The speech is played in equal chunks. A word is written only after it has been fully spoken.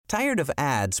Tired of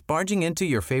ads barging into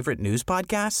your favorite news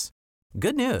podcasts?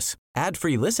 Good news.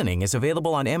 Ad-free listening is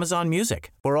available on Amazon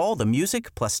Music for all the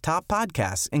music plus top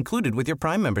podcasts included with your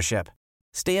Prime membership.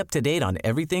 Stay up to date on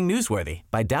everything newsworthy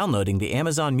by downloading the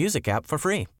Amazon Music app for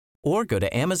free or go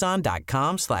to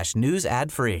amazon.com/news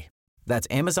ad free. That's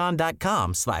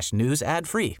amazon.com/news ad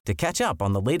free to catch up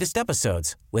on the latest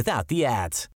episodes without the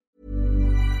ads.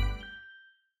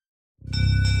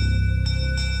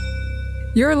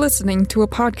 You're listening to a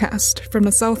podcast from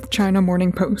the South China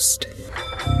Morning Post.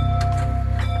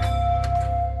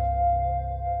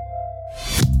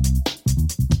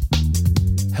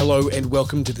 Hello and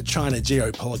welcome to the China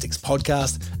Geopolitics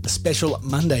Podcast, a special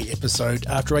Monday episode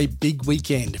after a big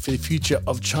weekend for the future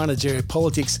of China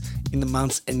geopolitics in the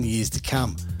months and years to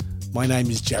come. My name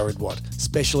is Jared Watt,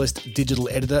 Specialist Digital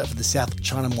Editor for the South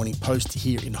China Morning Post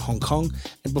here in Hong Kong.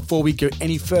 And before we go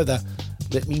any further,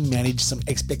 let me manage some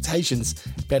expectations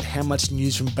about how much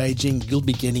news from Beijing you'll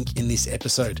be getting in this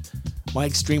episode. My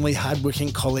extremely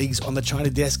hardworking colleagues on the China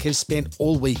desk have spent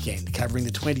all weekend covering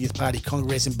the 20th Party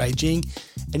Congress in Beijing,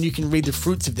 and you can read the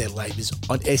fruits of their labours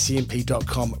on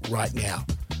SCMP.com right now.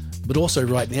 But also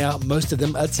right now, most of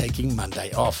them are taking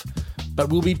Monday off. But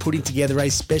we'll be putting together a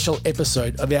special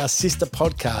episode of our sister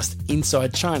podcast,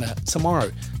 Inside China,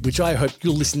 tomorrow, which I hope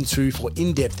you'll listen to for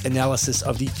in-depth analysis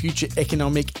of the future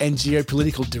economic and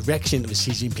geopolitical direction of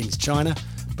Xi Jinping's China.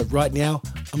 But right now,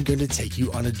 I'm going to take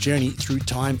you on a journey through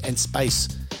time and space.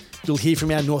 You'll hear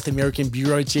from our North American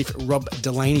Bureau Chief, Rob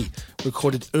Delaney,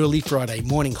 recorded early Friday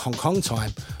morning Hong Kong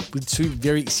time, with two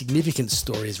very significant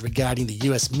stories regarding the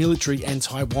US military and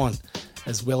Taiwan,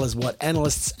 as well as what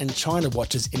analysts and China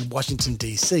watchers in Washington,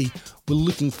 D.C. were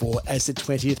looking for as the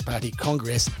 20th Party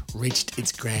Congress reached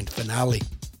its grand finale.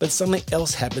 But something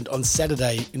else happened on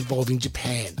Saturday involving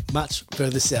Japan, much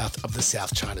further south of the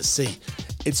South China Sea.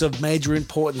 It's of major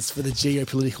importance for the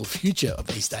geopolitical future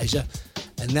of East Asia,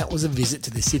 and that was a visit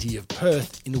to the city of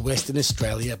Perth in Western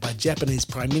Australia by Japanese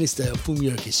Prime Minister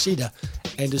Fumio Kishida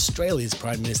and Australia's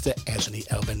Prime Minister Anthony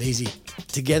Albanese.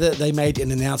 Together, they made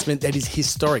an announcement that is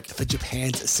historic for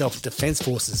Japan's self-defence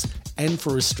forces and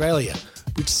for Australia,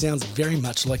 which sounds very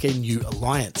much like a new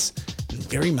alliance, and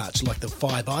very much like the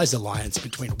Five Eyes alliance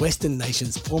between Western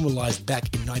nations formalised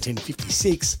back in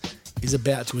 1956, is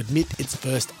about to admit its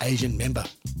first Asian member.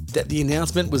 That the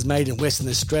announcement was made in Western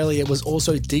Australia was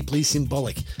also deeply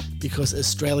symbolic, because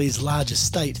Australia's largest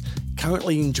state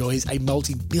currently enjoys a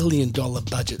multi-billion-dollar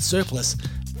budget surplus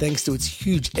thanks to its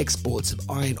huge exports of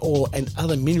iron ore and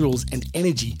other minerals and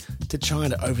energy to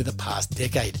China over the past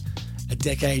decade. A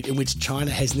decade in which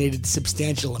China has needed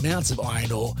substantial amounts of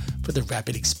iron ore for the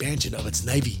rapid expansion of its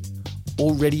navy.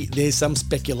 Already there's some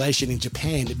speculation in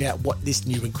Japan about what this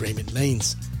new agreement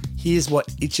means. Here's what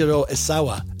Ichiro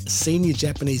Isawa, a senior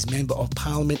Japanese member of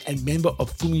parliament and member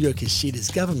of Fumio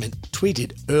Kishida's government,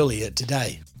 tweeted earlier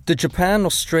today. The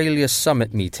Japan-Australia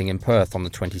summit meeting in Perth on the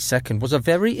 22nd was a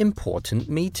very important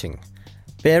meeting.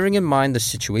 Bearing in mind the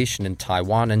situation in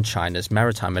Taiwan and China's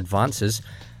maritime advances,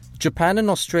 Japan and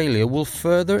Australia will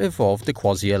further evolve the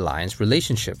quasi-alliance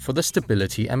relationship for the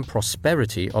stability and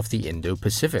prosperity of the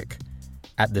Indo-Pacific.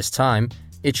 At this time,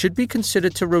 it should be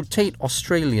considered to rotate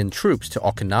Australian troops to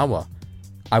Okinawa.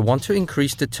 I want to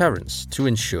increase deterrence to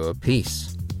ensure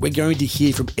peace. We're going to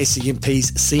hear from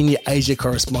SCMP's senior Asia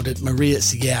correspondent Maria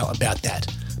Sigao about that.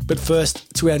 But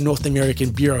first, to our North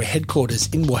American Bureau headquarters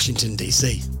in Washington,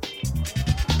 D.C.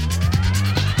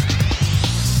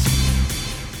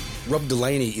 Rob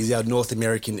Delaney is our North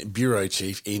American Bureau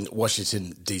Chief in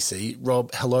Washington, D.C. Rob,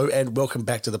 hello and welcome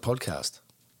back to the podcast.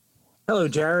 Hello,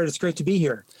 Jared. It's great to be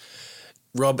here.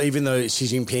 Rob, even though Xi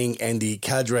Jinping and the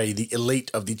cadre, the elite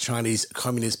of the Chinese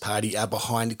Communist Party, are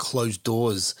behind closed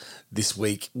doors this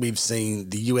week, we've seen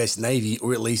the US Navy,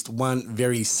 or at least one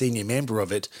very senior member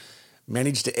of it,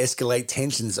 manage to escalate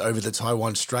tensions over the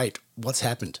Taiwan Strait. What's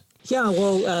happened? Yeah,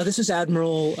 well, this is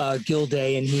Admiral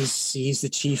Gilday, and he's the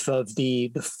chief of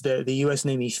the U.S.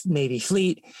 Navy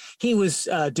fleet. He was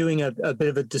doing a bit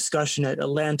of a discussion at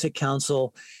Atlantic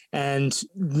Council, and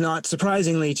not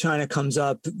surprisingly, China comes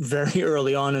up very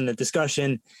early on in the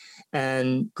discussion.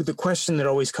 And the question that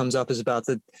always comes up is about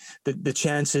the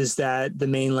chances that the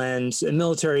mainland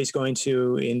military is going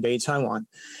to invade Taiwan.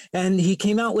 And he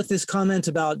came out with this comment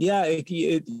about,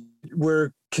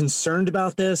 we're concerned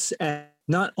about this. And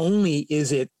not only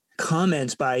is it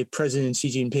comments by President Xi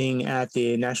Jinping at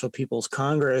the National People's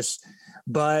Congress,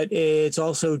 but it's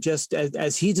also just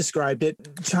as he described it,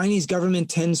 Chinese government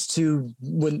tends to,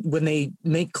 when they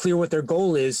make clear what their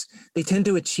goal is, they tend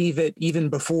to achieve it even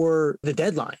before the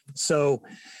deadline. So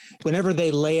whenever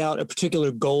they lay out a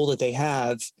particular goal that they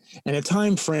have and a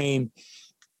time frame,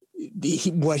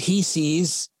 what he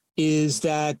sees is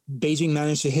that Beijing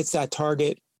managed to hit that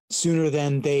target sooner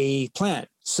than they planned.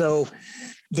 So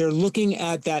they're looking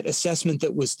at that assessment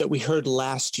that we heard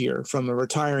last year from a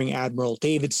retiring Admiral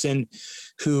Davidson,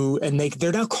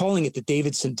 they're now calling it the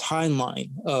Davidson timeline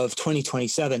of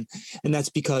 2027. And that's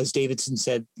because Davidson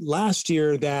said last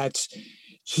year that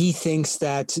he thinks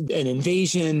that an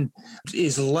invasion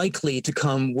is likely to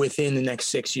come within the next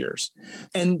 6 years.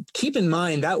 And keep in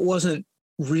mind, that wasn't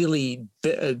really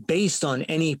based on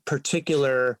any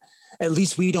particular, at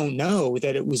least we don't know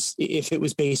that if it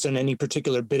was based on any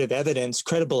particular bit of evidence,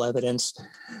 credible evidence,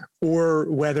 or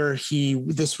whether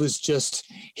this was just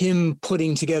him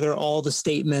putting together all the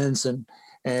statements and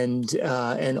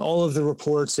all of the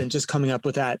reports and just coming up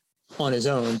with that on his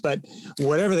own. But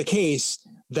whatever the case,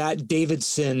 that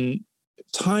Davidson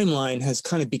timeline has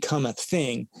kind of become a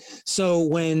thing. So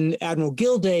when Admiral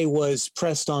Gilday was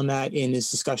pressed on that in his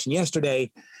discussion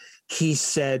yesterday, he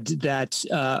said that,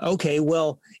 okay,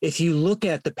 well, if you look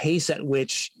at the pace at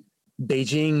which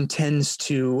Beijing tends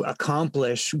to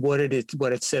accomplish what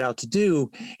it set out to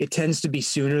do, it tends to be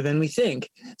sooner than we think.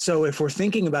 So if we're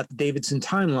thinking about the Davidson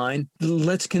timeline,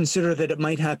 let's consider that it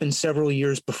might happen several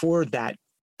years before that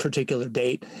particular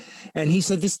date. And he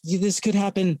said this could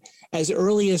happen as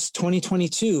early as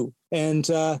 2022. And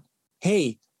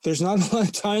hey, there's not a lot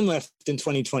of time left in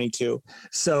 2022.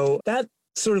 So that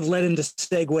sort of led him to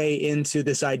segue into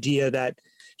this idea that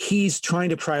he's trying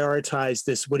to prioritize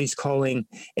this, what he's calling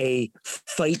a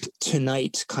fight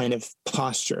tonight kind of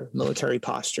posture, military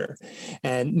posture,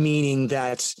 and meaning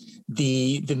that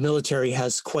the military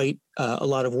has quite a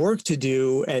lot of work to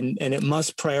do, and it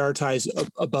must prioritize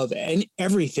above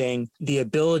everything the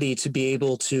ability to be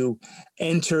able to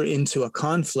enter into a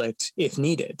conflict if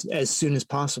needed as soon as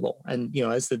possible. And,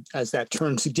 as that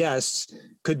term suggests,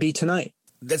 could be tonight.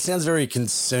 That sounds very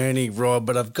concerning, Rob,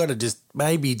 but I've got to just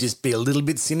be a little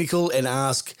bit cynical and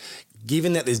ask,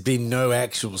 given that there's been no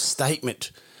actual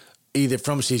statement either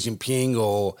from Xi Jinping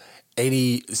or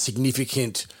any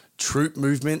significant troop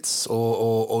movements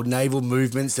or naval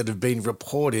movements that have been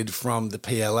reported from the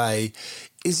PLA,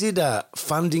 is it a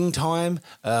funding time,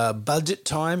 budget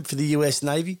time for the US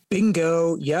Navy?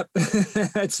 Bingo. Yep.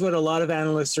 That's what a lot of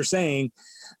analysts are saying.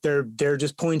 They're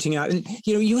just pointing out, and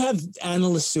you have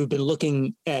analysts who've been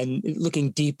looking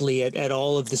deeply at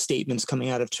all of the statements coming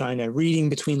out of China, reading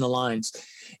between the lines,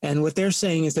 and what they're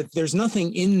saying is that there's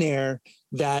nothing in there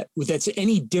that's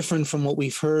any different from what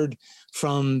we've heard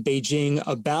from Beijing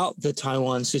about the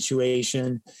Taiwan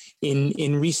situation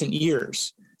in recent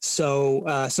years. So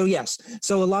yes.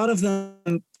 So a lot of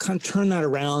them kind of turn that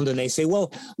around and they say,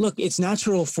 well, look, it's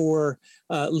natural for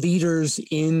leaders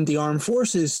in the armed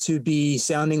forces to be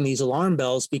sounding these alarm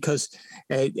bells because,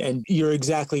 and you're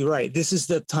exactly right, this is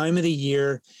the time of the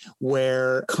year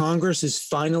where Congress is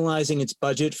finalizing its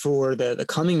budget for the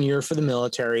coming year for the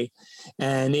military,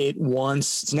 and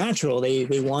it's natural.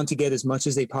 They want to get as much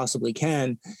as they possibly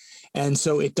can. And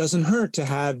so it doesn't hurt to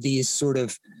have these sort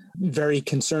of very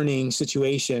concerning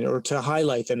situation, or to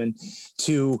highlight them and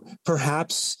to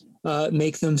perhaps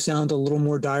make them sound a little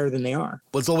more dire than they are.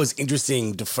 Well, it's always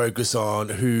interesting to focus on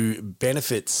who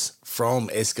benefits from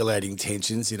escalating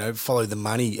tensions, follow the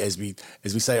money, as we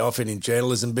say often in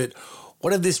journalism. But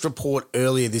what of this report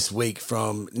earlier this week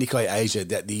from Nikkei Asia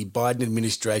that the Biden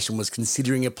administration was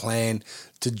considering a plan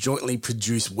to jointly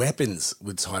produce weapons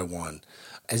with Taiwan?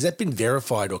 Has that been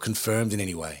verified or confirmed in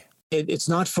any way? It's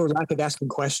not for lack of asking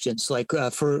questions. Like,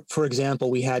 for example,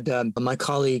 we had my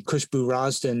colleague Khushbu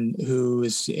Razdan, who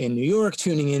is in New York,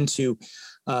 tuning into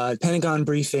Pentagon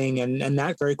briefing, and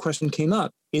that very question came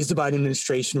up. Is the Biden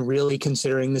administration really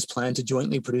considering this plan to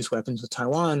jointly produce weapons with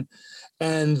Taiwan?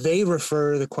 And they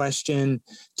refer the question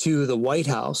to the White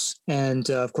House. And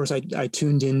of course, I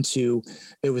tuned into,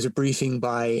 it was a briefing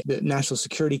by the National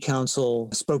Security Council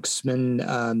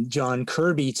spokesman, John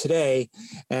Kirby today.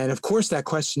 And of course, that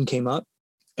question came up.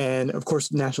 And of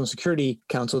course, National Security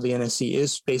Council, the NSC,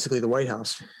 is basically the White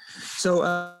House.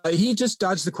 So he just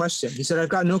dodged the question. He said, I've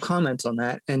got no comment on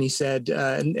that. And he said,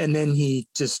 and then he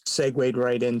just segued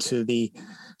right into the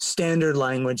standard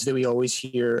language that we always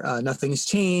hear. Nothing has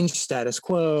changed, status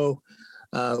quo.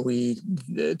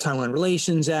 The Taiwan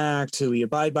Relations Act, we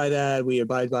abide by that. We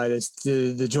abide by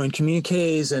the joint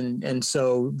communiques. And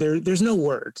so there's no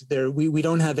word there. We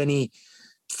don't have any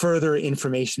further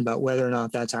information about whether or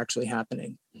not that's actually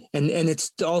happening. And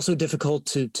it's also difficult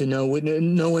to know.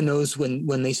 No one knows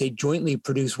when they say jointly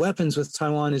produce weapons with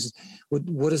Taiwan.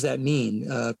 What does that mean?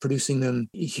 Producing them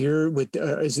here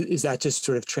is that just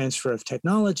sort of transfer of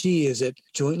technology? Is it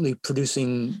jointly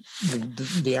producing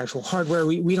the actual hardware?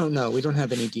 We don't know. We don't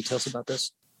have any details about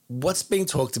this. What's being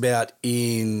talked about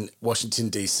in Washington,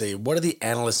 D.C.? What are the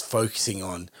analysts focusing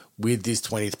on with this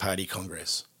 20th Party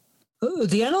Congress?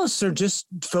 The analysts are just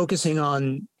focusing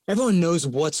on, everyone knows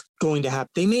what's going to happen.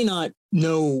 They may not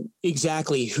know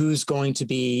exactly who's going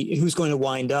to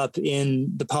wind up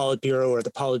in the Politburo or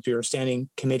the Politburo Standing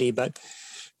Committee. But,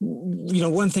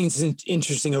 one thing that's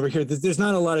interesting over here, there's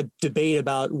not a lot of debate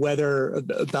about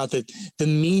the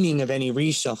meaning of any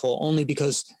reshuffle, only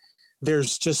because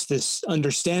there's just this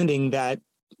understanding that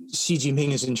Xi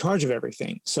Jinping is in charge of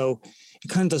everything. So it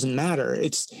kind of doesn't matter.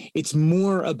 It's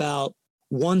more about,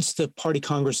 once the party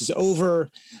Congress is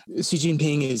over, Xi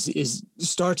Jinping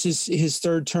starts his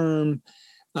third term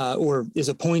or is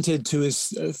appointed to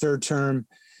his third term.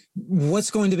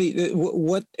 What's going to be,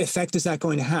 what effect is that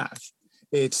going to have?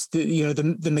 It's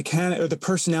the mechanic or the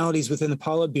personalities within the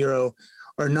Politburo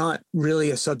are not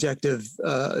really a subject of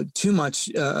too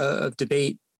much of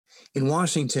debate in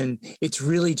Washington. It's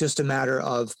really just a matter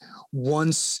of,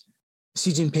 once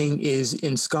Xi Jinping is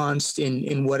ensconced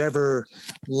in whatever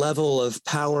level of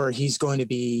power he's going to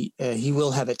be, he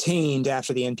will have attained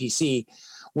after the NPC.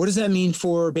 What does that mean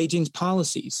for Beijing's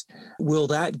policies? Will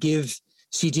that give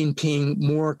Xi Jinping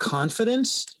more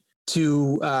confidence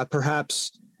to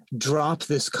perhaps drop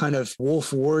this kind of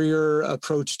wolf warrior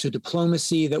approach to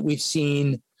diplomacy that we've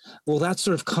seen? Will that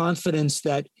sort of confidence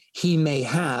that he may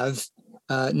have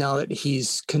now that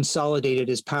he's consolidated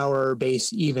his power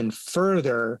base even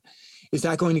further, is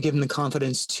that going to give him the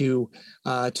confidence to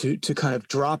kind of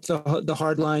drop the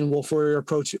hardline wolf warrior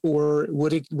approach, or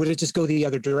would it just go the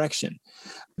other direction?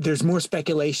 There's more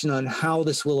speculation on how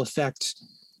this will affect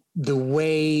the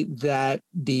way that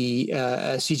the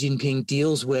Xi Jinping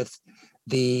deals with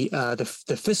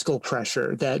the fiscal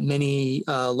pressure that many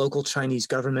local Chinese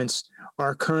governments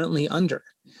are currently under.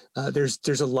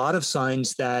 There's a lot of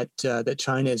signs that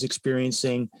China is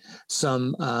experiencing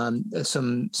some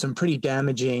pretty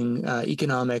damaging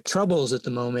economic troubles at the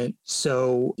moment.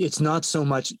 So it's not so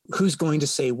much who's going to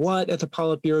say what at the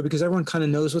Politburo, because everyone kind of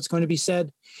knows what's going to be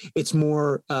said. It's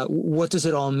more what does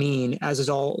it all mean as it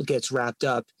all gets wrapped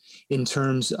up in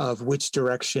terms of which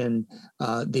direction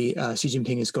the Xi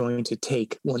Jinping is going to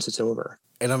take once it's over.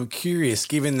 And I'm curious,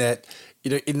 given that,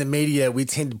 in the media, we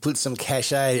tend to put some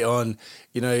cachet on,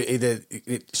 either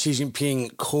Xi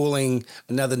Jinping calling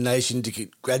another nation to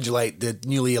congratulate the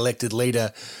newly elected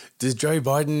leader. Does Joe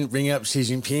Biden ring up Xi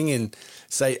Jinping and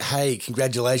say, hey,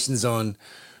 congratulations on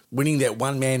winning that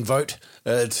one-man vote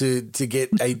to get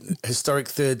a historic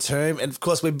third term? And, of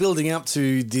course, we're building up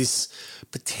to this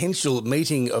potential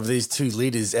meeting of these two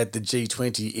leaders at the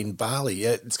G20 in Bali.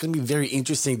 It's going to be very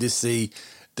interesting to see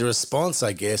the response,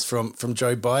 I guess, from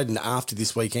Joe Biden after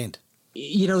this weekend.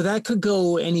 That could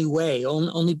go any way.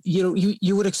 Only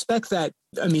you would expect that.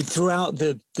 I mean, throughout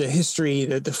the history,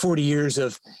 the 40 years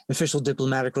of official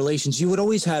diplomatic relations, you would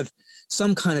always have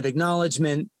some kind of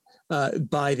acknowledgement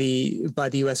by the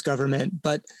U.S. government.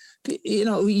 But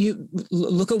you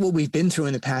look at what we've been through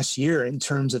in the past year in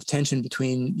terms of tension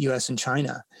between U.S. and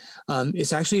China.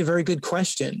 It's actually a very good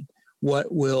question.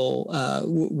 What will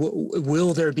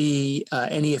there be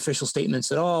any official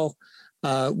statements at all?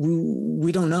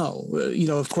 We don't know.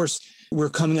 Of course,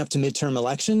 we're coming up to midterm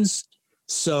elections.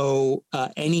 So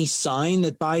any sign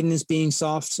that Biden is being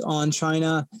soft on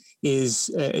China is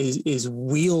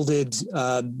wielded,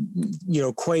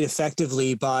 quite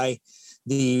effectively by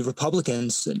the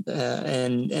Republicans,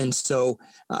 and so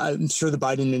I'm sure the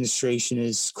Biden administration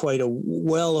is quite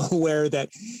well aware that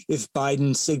if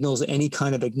Biden signals any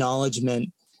kind of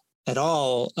acknowledgement at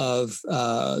all of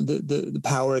the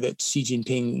power that Xi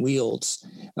Jinping wields,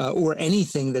 or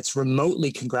anything that's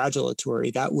remotely congratulatory,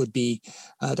 that would be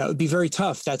very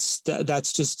tough. That's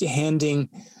just handing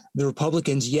the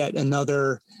Republicans yet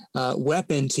another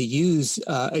weapon to use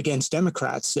against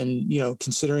Democrats. And,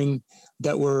 considering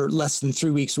that we're less than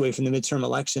 3 weeks away from the midterm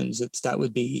elections, that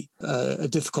would be a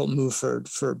difficult move for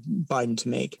Biden to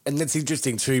make. And that's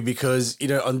interesting too, because,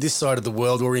 on this side of the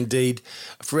world, or indeed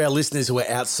for our listeners who are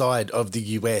outside of the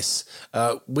US,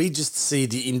 we just see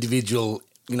the individual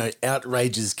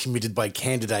outrages committed by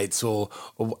candidates or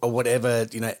whatever,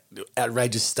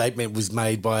 outrageous statement was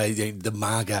made by the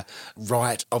MAGA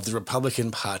right of the Republican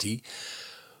Party.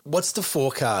 What's the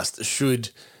forecast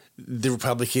should the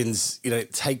Republicans,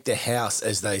 take the House,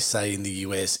 as they say in the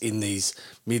US, in these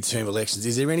midterm elections?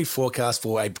 Is there any forecast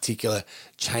for a particular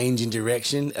change in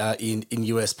direction in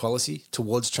US policy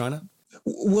towards China?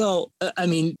 Well, I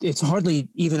mean, it's hardly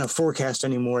even a forecast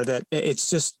anymore. That it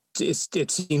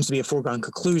seems to be a foregone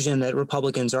conclusion that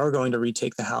Republicans are going to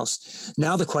retake the House.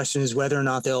 Now the question is whether or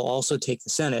not they'll also take the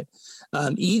Senate.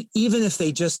 Even if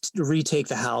they just retake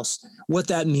the House, what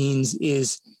that means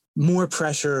is more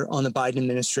pressure on the Biden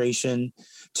administration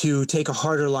to take a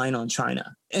harder line on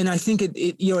China. And I think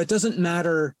it doesn't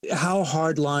matter how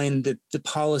hard line the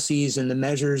policies and the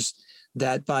measures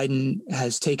that Biden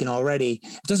has taken already.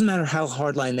 It doesn't matter how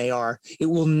hardline they are. It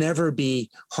will never be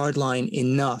hardline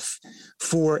enough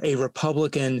for a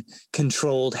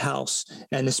Republican-controlled House,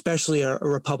 and especially a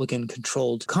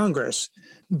Republican-controlled Congress.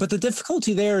 But the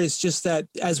difficulty there is just that,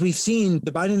 as we've seen,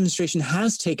 the Biden administration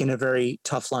has taken a very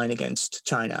tough line against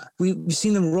China. We've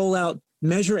seen them roll out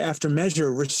measure after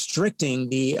measure restricting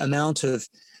the amount of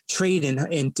trade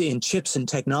in chips and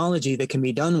technology that can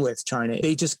be done with China.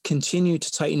 They just continue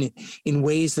to tighten in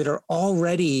ways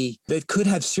that could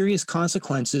have serious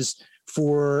consequences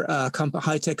for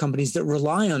high-tech companies that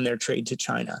rely on their trade to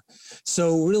China.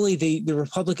 So really, the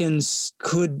Republicans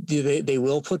they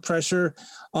will put pressure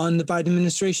on the Biden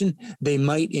administration. They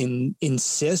might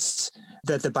insist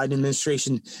that the Biden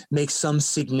administration makes some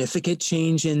significant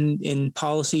change in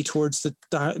policy towards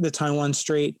the Taiwan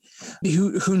Strait.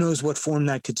 Who knows what form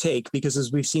that could take? Because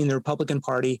as we've seen, the Republican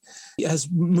Party has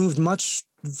moved much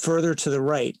further to the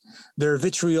right. Their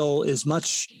vitriol is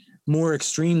much more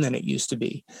extreme than it used to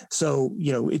be. So,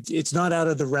 it's not out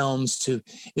of the realms to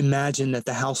imagine that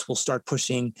the House will start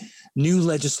pushing new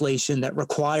legislation that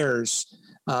requires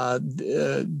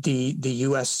the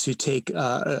U.S. to take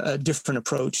a different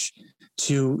approach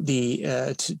to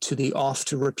the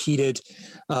oft-repeated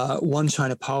one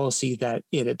China policy that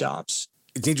it adopts.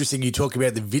 It's interesting you talk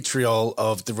about the vitriol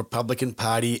of the Republican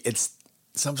Party. It's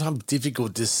sometimes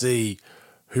difficult to see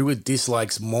who it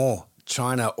dislikes more,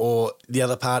 China or the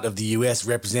other part of the US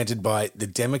represented by the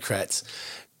Democrats.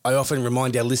 I often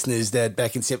remind our listeners that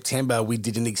back in September, we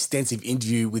did an extensive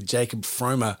interview with Jacob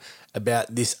Fromer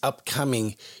about this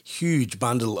upcoming huge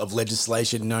bundle of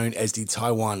legislation known as the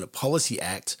Taiwan Policy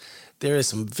Act. There are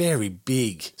some very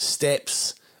big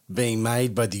steps being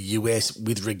made by the US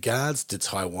with regards to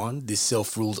Taiwan, this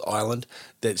self-ruled island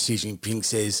that Xi Jinping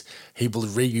says he will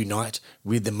reunite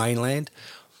with the mainland.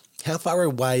 How far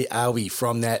away are we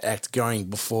from that act going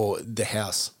before the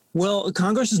House? Well,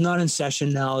 Congress is not in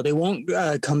session now. They won't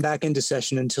come back into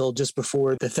session until just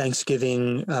before the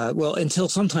Thanksgiving, until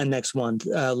sometime next month,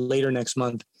 later next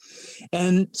month.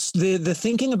 And the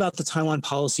thinking about the Taiwan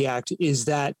Policy Act is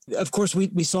that, of course,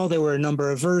 we saw there were a number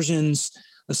of versions.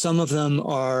 Some of them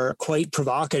are quite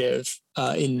provocative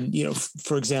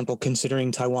for example,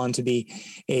 considering Taiwan to be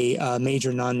a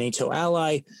major non-NATO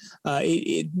ally.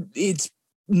 It's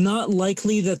not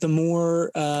likely that the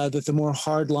more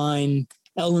hardline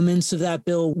elements of that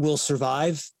bill will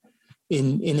survive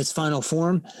in its final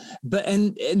form. But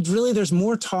and really, there's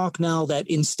more talk now that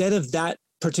instead of that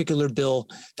particular bill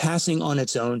passing on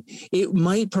its own, it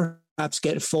might perhaps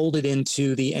get folded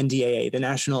into the NDAA, the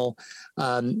National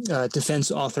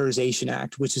Defense Authorization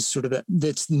Act, which is sort of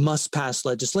that's must-pass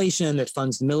legislation that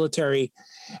funds the military.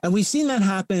 And we've seen that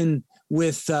happen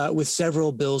with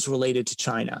several bills related to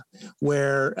China,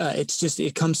 where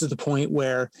it comes to the point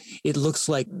where it looks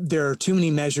like there are too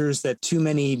many measures that too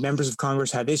many members of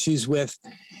Congress have issues with.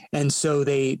 And so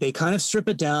they kind of strip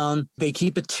it down. They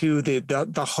keep it to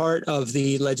the heart of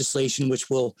the legislation, which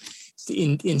will,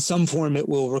 in some form, it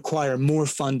will require more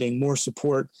funding, more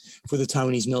support for the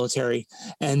Taiwanese military.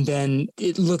 And then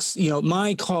it looks,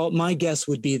 my guess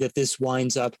would be that this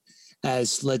winds up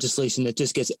as legislation that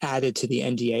just gets added to the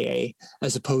NDAA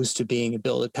as opposed to being a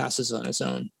bill that passes on its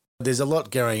own. There's a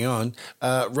lot going on.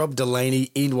 Rob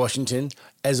Delaney in Washington,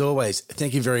 as always,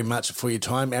 thank you very much for your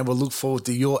time, and we'll look forward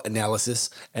to your analysis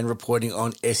and reporting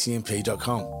on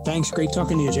SCMP.com. Thanks. Great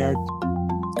talking to you, Jared.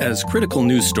 As critical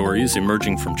news stories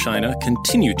emerging from China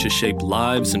continue to shape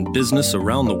lives and business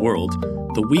around the world,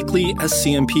 the weekly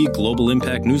SCMP Global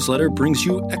Impact newsletter brings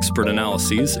you expert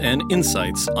analyses and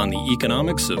insights on the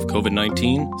economics of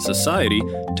COVID-19, society,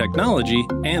 technology,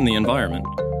 and the environment.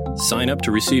 Sign up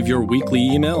to receive your weekly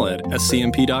email at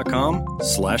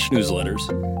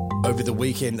scmp.com/newsletters. Over the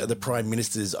weekend, the Prime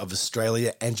Ministers of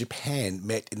Australia and Japan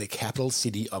met in the capital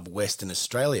city of Western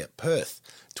Australia, Perth,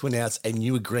 to announce a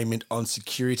new agreement on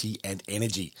security and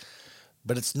energy.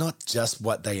 But it's not just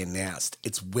what they announced,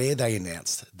 it's where they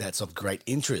announced that's of great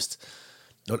interest.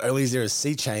 Not only is there a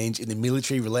sea change in the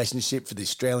military relationship for the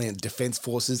Australian Defence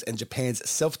Forces and Japan's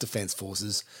Self-Defence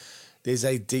Forces, there's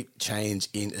a deep change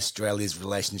in Australia's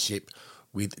relationship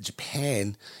with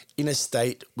Japan in a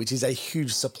state which is a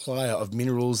huge supplier of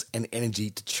minerals and energy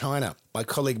to China. My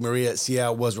colleague Maria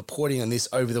Xiao was reporting on this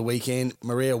over the weekend.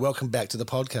 Maria, welcome back to the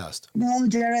podcast. Well,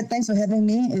 Jared, thanks for having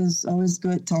me. It's always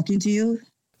good talking to you.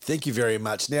 Thank you very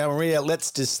much. Now, Maria,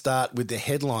 let's just start with the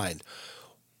headline.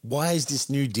 Why is this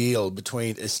new deal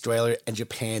between Australia and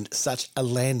Japan such a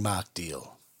landmark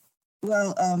deal?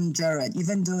 Well, Jared,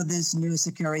 even though this new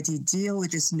security deal,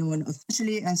 which is known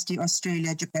officially as the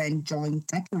Australia-Japan Joint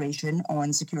Declaration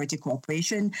on Security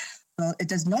Cooperation, it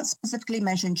does not specifically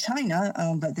mention China,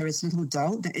 but there is little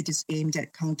doubt that it is aimed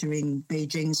at countering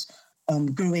Beijing's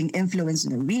growing influence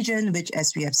in the region, which,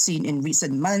 as we have seen in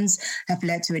recent months, have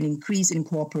led to an increase in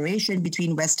cooperation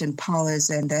between Western powers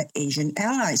and their Asian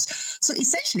allies. So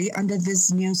essentially, under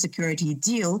this new security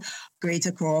deal,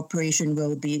 greater cooperation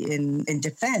will be in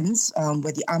defense,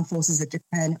 where the armed forces of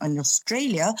Japan and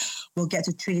Australia will get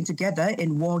to train together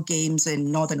in war games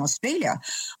in Northern Australia.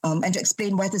 And to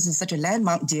explain why this is such a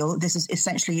landmark deal, this is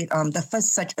essentially the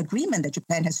first such agreement that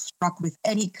Japan has struck with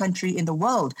any country in the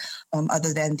world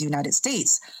other than the United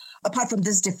States. Apart from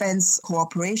this defense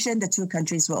cooperation, the two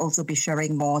countries will also be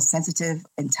sharing more sensitive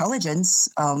intelligence.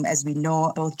 As we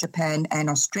know, both Japan and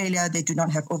Australia, they do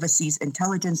not have overseas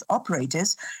intelligence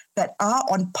operators that are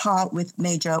on par with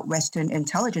major Western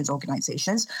intelligence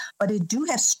organizations, but they do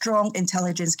have strong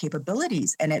intelligence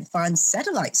capabilities and advanced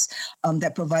satellites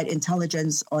that provide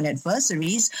intelligence on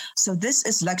adversaries. So this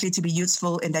is likely to be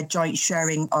useful in that joint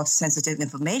sharing of sensitive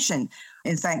information.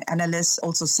 In fact, analysts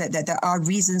also said that there are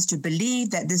reasons to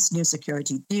believe that this new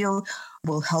security deal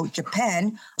will help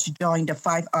Japan to join the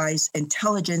Five Eyes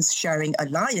Intelligence Sharing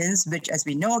Alliance, which, as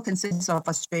we know, consists of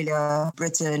Australia,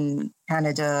 Britain,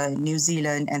 Canada, New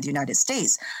Zealand, and the United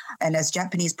States. And as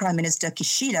Japanese Prime Minister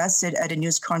Kishida said at a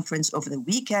news conference over the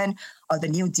weekend, the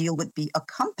new deal would be a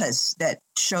compass that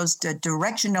shows the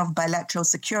direction of bilateral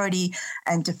security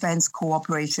and defense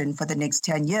cooperation for the next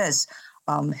 10 years.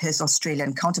 His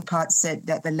Australian counterpart said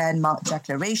that the landmark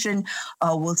declaration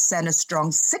will send a strong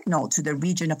signal to the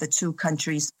region of the two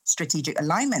countries' strategic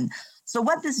alignment. So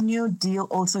what this new deal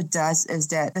also does is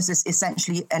that this is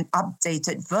essentially an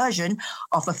updated version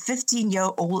of a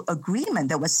 15-year-old agreement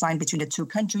that was signed between the two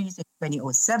countries in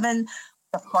 2007.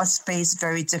 Of course, faced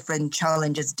very different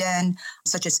challenges then,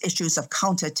 such as issues of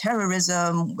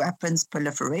counterterrorism, weapons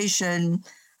proliferation,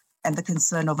 and the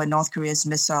concern over North Korea's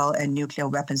missile and nuclear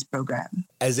weapons program.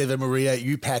 As ever, Maria,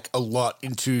 you pack a lot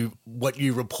into what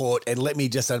you report, and let me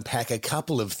just unpack a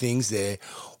couple of things there.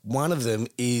 One of them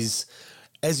is,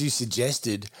 as you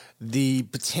suggested, the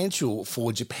potential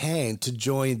for Japan to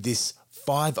join this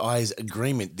Five Eyes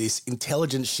agreement, this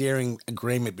intelligence sharing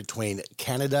agreement between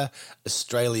Canada,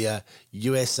 Australia,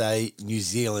 USA, New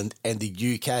Zealand, and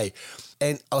the UK.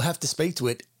 And I'll have to speak to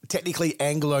it. Technically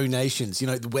Anglo nations,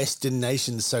 the Western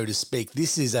nations, so to speak.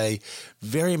 This is a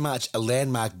very much a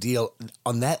landmark deal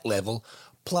on that level.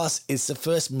 Plus, it's the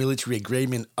first military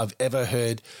agreement I've ever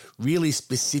heard really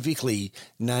specifically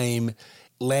name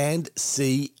land,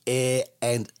 sea, air,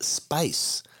 and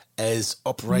space as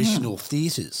operational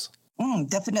theatres.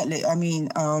 Definitely. I mean,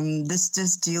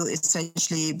 this deal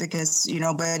essentially, because,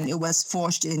 when it was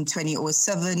forged in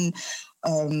 2007,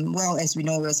 as we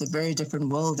know, it was a very different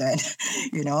world then,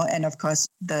 and of course,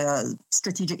 the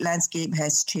strategic landscape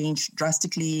has changed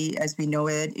drastically as we know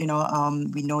it.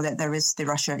 We know that there is the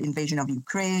Russia invasion of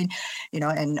Ukraine,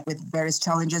 and with various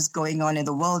challenges going on in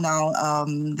the world now,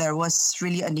 there was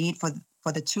really a need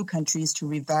for the two countries to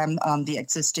revamp the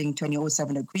existing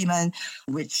 2007 agreement,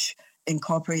 which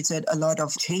incorporated a lot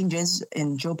of changes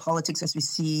in geopolitics as we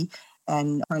see,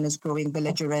 and China's growing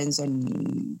belligerence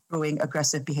and growing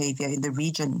aggressive behavior in the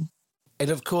region. And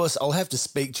of course, I'll have to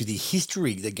speak to the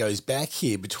history that goes back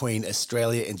here between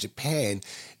Australia and Japan.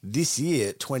 This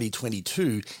year,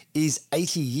 2022, is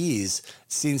 80 years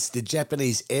since the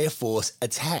Japanese Air Force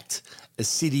attacked a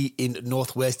city in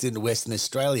northwestern Western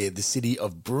Australia, the city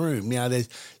of Broome. Now, there's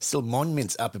still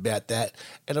monuments up about that.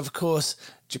 And of course,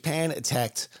 Japan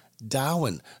attacked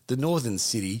Darwin, the northern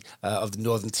city of the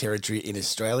Northern Territory in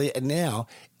Australia. And now,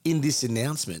 in this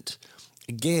announcement,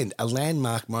 again, a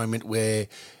landmark moment where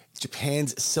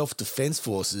Japan's self-defense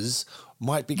forces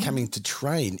might be coming to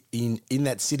train in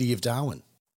that city of Darwin.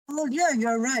 Well, yeah,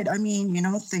 you're right. I mean,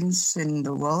 things in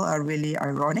the world are really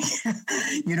ironic.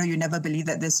 You never believe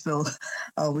that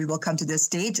we will come to this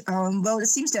stage. It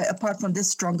seems that apart from this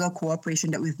stronger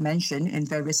cooperation that we've mentioned in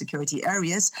various security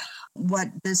areas, what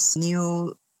this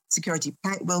new security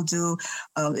pact will do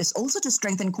is also to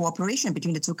strengthen cooperation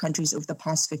between the two countries over the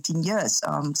past 15 years,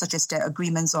 such as their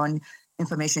agreements on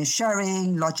information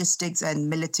sharing, logistics, and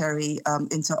military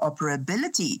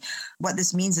interoperability. What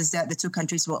this means is that the two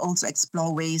countries will also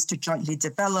explore ways to jointly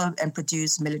develop and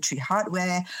produce military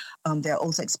hardware. They're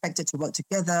also expected to work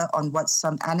together on what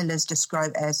some analysts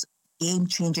describe as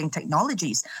game-changing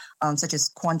technologies, such as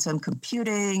quantum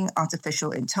computing,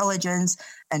 artificial intelligence,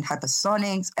 and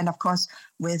hypersonics. And of course,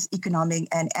 with economic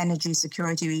and energy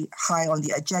security high on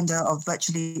the agenda of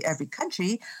virtually every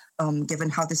country, given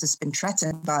how this has been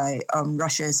threatened by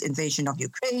Russia's invasion of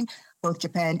Ukraine, both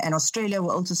Japan and Australia will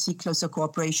also seek closer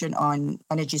cooperation on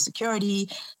energy security,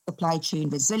 supply chain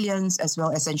resilience, as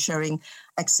well as ensuring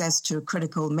access to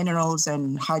critical minerals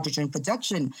and hydrogen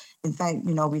production. In fact,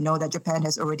 we know that Japan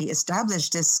has already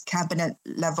established this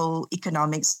cabinet-level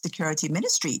economic security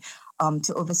ministry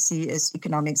to oversee its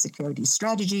economic security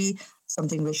strategy,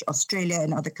 something which Australia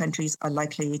and other countries are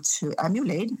likely to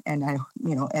emulate, and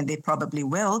they probably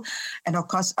will. And of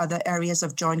course, other areas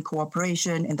of joint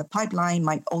cooperation in the pipeline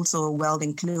might also well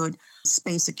include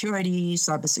space security,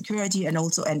 cybersecurity, and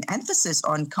also an emphasis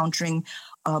on countering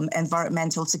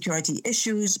environmental security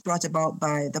issues brought about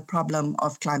by the problem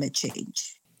of climate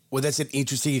change. Well, that's an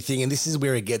interesting thing, and this is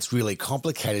where it gets really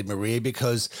complicated, Maria,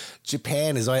 because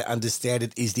Japan, as I understand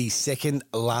it, is the second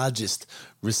largest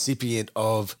recipient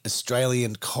of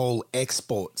Australian coal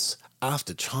exports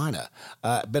after China.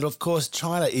 But of course,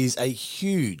 China is a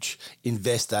huge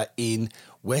investor in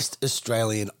West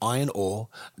Australian iron ore.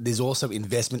 There's also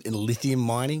investment in lithium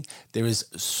mining. There is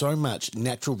so much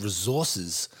natural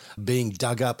resources being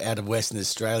dug up out of Western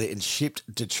Australia and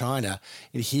shipped to China.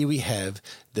 And here we have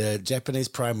the Japanese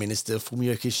Prime Minister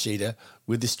Fumio Kishida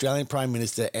with Australian Prime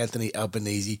Minister Anthony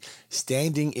Albanese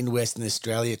standing in Western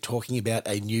Australia talking about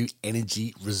a new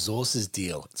energy resources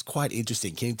deal. It's quite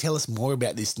interesting. Can you tell us more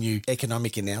about this new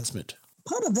economic announcement?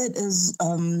 Part of it is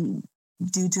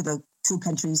due to the two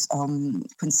countries'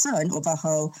 concern over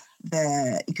how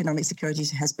their economic security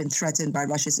has been threatened by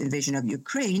Russia's invasion of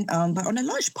Ukraine. But on a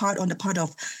large part, on the part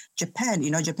of Japan,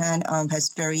 Japan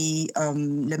has very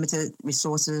limited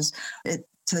resources. It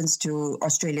turns to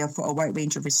Australia for a wide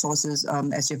range of resources,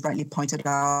 as you've rightly pointed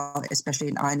out, especially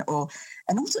in iron ore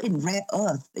and also in rare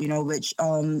earth, which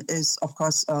is, of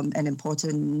course, an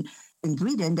important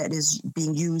ingredient that is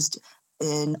being used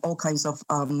in all kinds of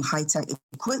high-tech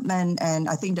equipment. And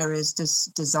I think there is this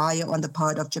desire on the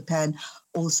part of Japan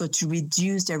also to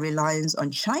reduce their reliance on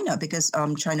China, because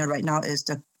China right now is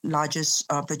the largest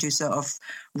producer of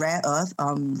rare earth,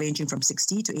 ranging from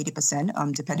 60 to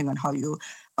 80%, depending on how you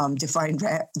define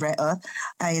rare earth.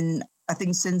 And I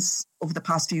think since over the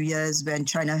past few years, when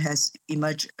China has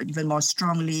emerged even more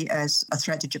strongly as a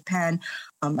threat to Japan,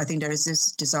 I think there is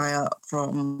this desire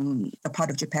from the part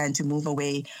of Japan to move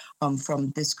away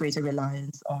from this greater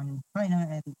reliance on China,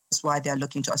 and that's why they're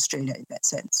looking to Australia in that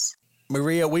sense.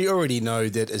 Maria, we already know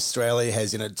that Australia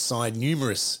has, signed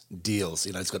numerous deals.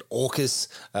 It's got AUKUS,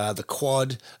 the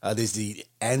Quad, there's the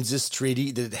ANZUS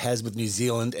treaty that it has with New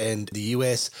Zealand and the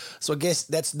US. So I guess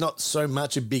that's not so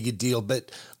much a bigger deal,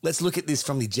 but let's look at this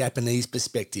from the Japanese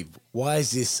perspective. Why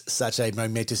is this such a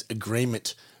momentous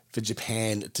agreement for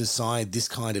Japan to sign this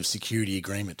kind of security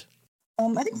agreement?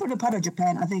 I think for the part of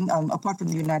Japan, apart from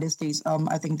the United States,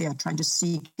 I think they are trying to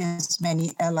seek as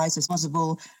many allies as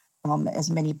possible, as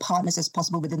many partners as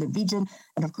possible within the region.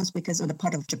 And of course, because on the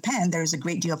part of Japan, there is a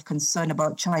great deal of concern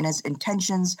about China's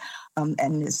intentions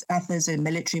and its efforts in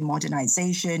military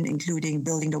modernization, including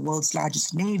building the world's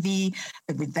largest navy,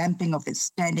 the revamping of its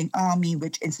standing army,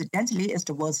 which incidentally is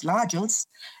the world's largest.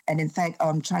 And in fact,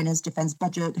 China's defense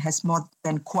budget has more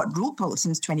than quadrupled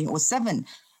since 2007.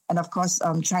 And of course,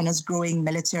 China's growing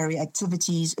military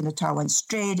activities in the Taiwan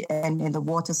Strait and in the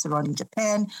waters surrounding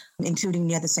Japan, including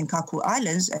near the Senkaku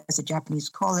Islands, as the Japanese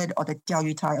call it, or the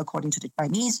Diaoyutai according to the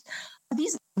Chinese.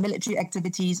 These military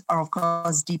activities are, of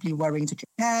course, deeply worrying to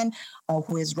Japan,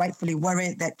 who is rightfully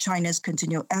worried that China's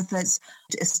continued efforts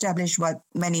to establish what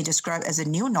many describe as a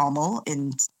new normal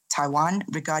in Taiwan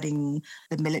regarding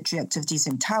the military activities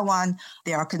in Taiwan.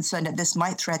 They are concerned that this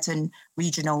might threaten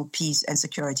regional peace and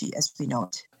security, as we know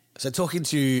it. So talking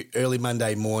to you early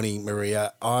Monday morning,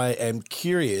 Maria, I am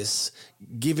curious,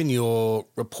 given your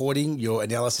reporting, your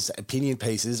analysis, opinion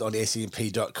pieces on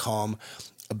SCMP.com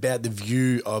about the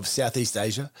view of Southeast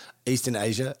Asia, Eastern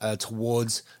Asia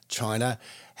towards China,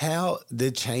 how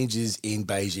the changes in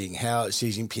Beijing, how Xi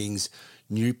Jinping's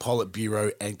new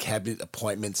Politburo and cabinet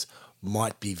appointments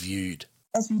might be viewed.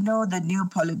 As we know, the new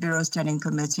Politburo Standing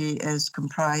Committee is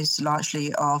comprised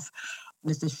largely of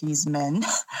Mr. Xi's men,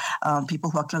 people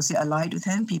who are closely allied with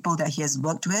him, people that he has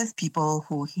worked with, people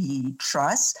who he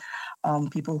trusts,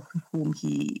 people whom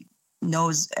he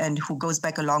knows and who goes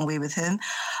back a long way with him.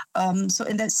 So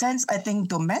in that sense, I think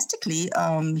domestically,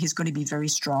 he's going to be very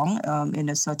strong in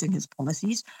asserting his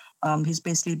policies. He's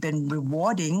basically been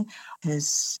rewarding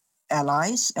his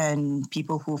allies and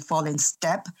people who fall in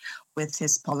step with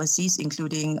his policies,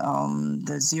 including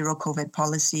the zero COVID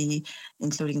policy,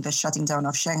 including the shutting down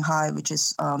of Shanghai, which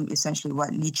is essentially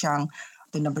what Li Qiang,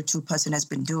 the number 2 person, has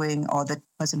been doing, or the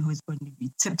person who is going to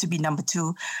be tipped to be number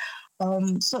 2.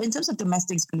 So in terms of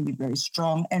domestic, it's going to be very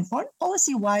strong. And foreign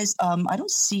policy-wise, I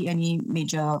don't see any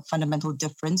major fundamental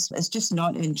difference. It's just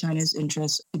not in China's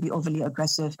interest to be overly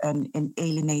aggressive and in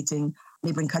alienating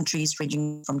neighboring countries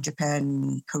ranging from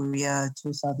Japan, Korea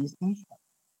to Southeast Asia.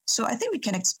 So I think we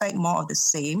can expect more of the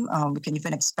same. We can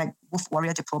even expect wolf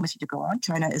warrior diplomacy to go on.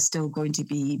 China is still going to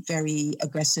be very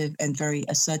aggressive and very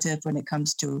assertive when it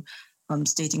comes to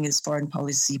stating its foreign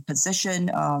policy position,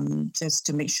 just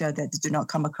to make sure that they do not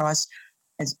come across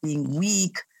as being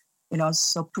weak.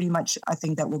 So pretty much I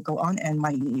think that will go on. And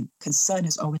my concern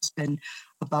has always been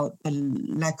about the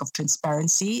lack of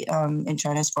transparency in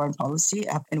China's foreign policy.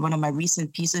 In one of my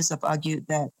recent pieces, I've argued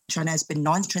that China has been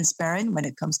non-transparent when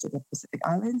it comes to the Pacific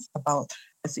Islands, about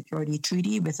a security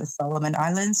treaty with the Solomon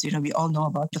Islands. We all know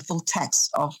about the full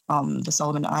text of the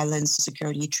Solomon Islands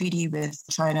security treaty with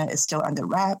China is still under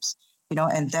wraps.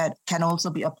 And that can also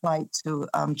be applied to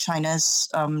China's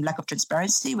lack of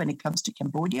transparency when it comes to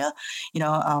Cambodia.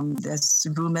 There's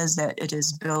rumors that it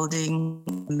is building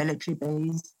a military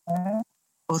base there.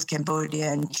 Both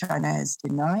Cambodia and China has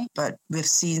denied, but we've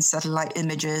seen satellite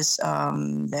images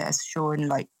that has shown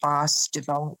like vast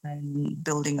development,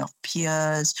 building of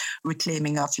piers,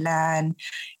 reclaiming of land.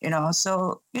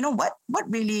 So what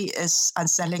really is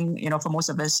unsettling, for most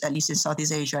of us, at least in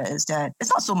Southeast Asia, is that it's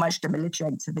not so much the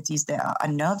military activities that are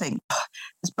unnerving.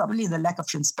 It's probably the lack of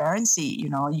transparency.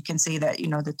 You can say that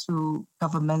the two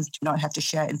governments do not have to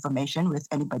share information with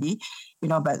anybody,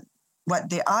 but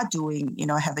what they are doing,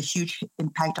 have a huge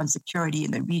impact on security in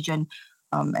the region.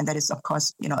 And that is, of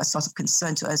course, a source of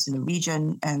concern to us in the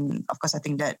region. And of course, I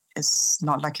think that is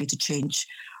not likely to change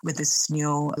with this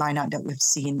new lineup that we've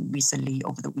seen recently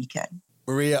over the weekend.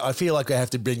 Maria, I feel like I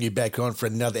have to bring you back on for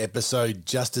another episode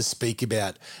just to speak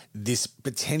about this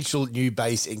potential new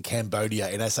base in Cambodia.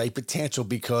 And I say potential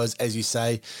because, as you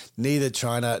say, neither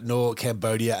China nor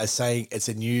Cambodia are saying it's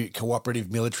a new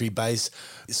cooperative military base.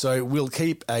 So we'll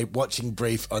keep a watching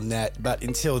brief on that. But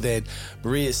until then,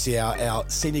 Maria Hsiao, our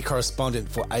senior correspondent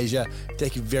for Asia,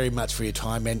 thank you very much for your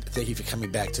time and thank you for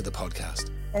coming back to the podcast.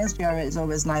 Thanks, Jared. It's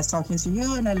always nice talking to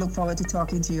you, and I look forward to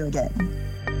talking to you again.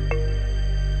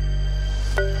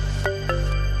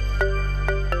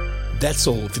 That's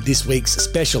all for this week's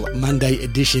special Monday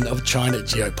edition of China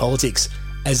Geopolitics.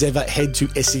 As ever, head to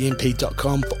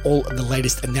SEMP.com for all of the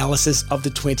latest analysis of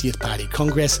the 20th Party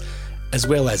Congress, as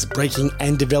well as breaking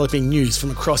and developing news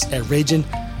from across our region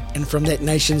and from that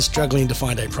nation struggling to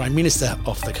find a Prime Minister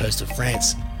off the coast of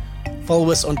France.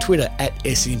 Follow us on Twitter at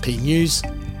SEMP News.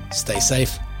 Stay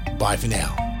safe. Bye for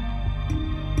now.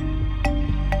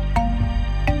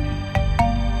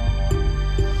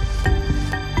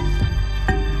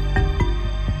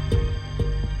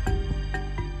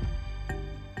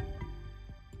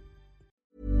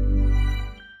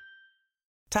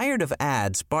 Tired of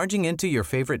ads barging into your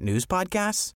favorite news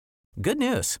podcasts? Good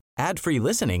news. Ad-free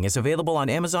listening is available on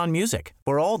Amazon Music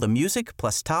for all the music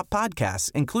plus top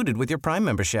podcasts included with your Prime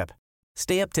membership.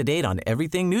 Stay up to date on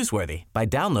everything newsworthy by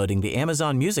downloading the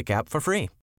Amazon Music app for free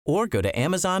or go to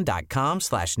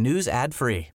amazon.com/news ad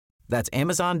free. That's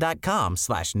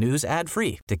amazon.com/news ad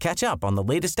free to catch up on the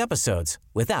latest episodes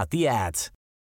without the ads.